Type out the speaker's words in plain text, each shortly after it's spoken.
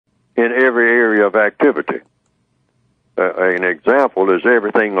in every area of activity. An example is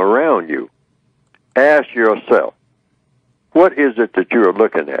everything around you. Ask yourself, what is it that you're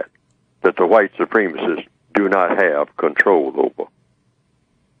looking at that the white supremacists do not have control over?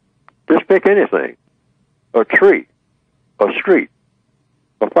 Just pick anything. A tree, a street,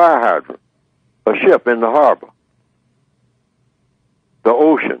 a fire hydrant, a ship in the harbor, the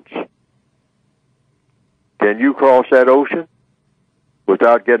oceans. Can you cross that ocean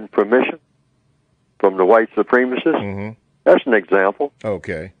without getting permission from the white supremacists? Mm-hmm. That's an example.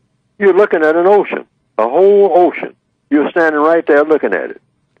 Okay. You're looking at an ocean, a whole ocean. You're standing right there looking at it.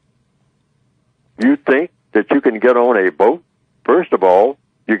 You think that you can get on a boat? First of all,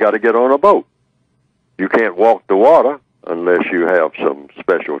 you got to get on a boat. You can't walk the water unless you have some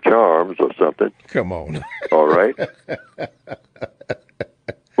special charms or something. Come on. All right?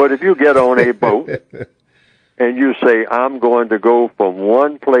 But if you get on a boat and you say, I'm going to go from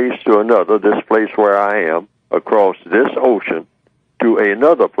one place to another, this place where I am, across this ocean to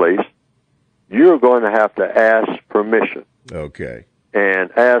another place, you're going to have to ask permission. Okay.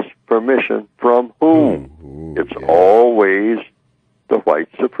 And ask permission from whom? Ooh, it's always the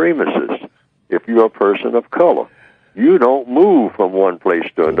white supremacists. If you're a person of color, you don't move from one place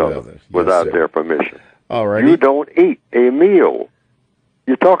to another without their permission. All right. You don't eat a meal.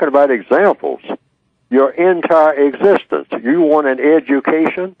 You're talking about examples. Your entire existence. You want an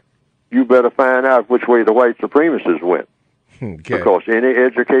education, you better find out which way the white supremacists went. Okay. Because any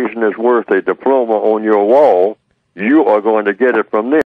education that's worth a diploma on your wall, you are going to get it from them.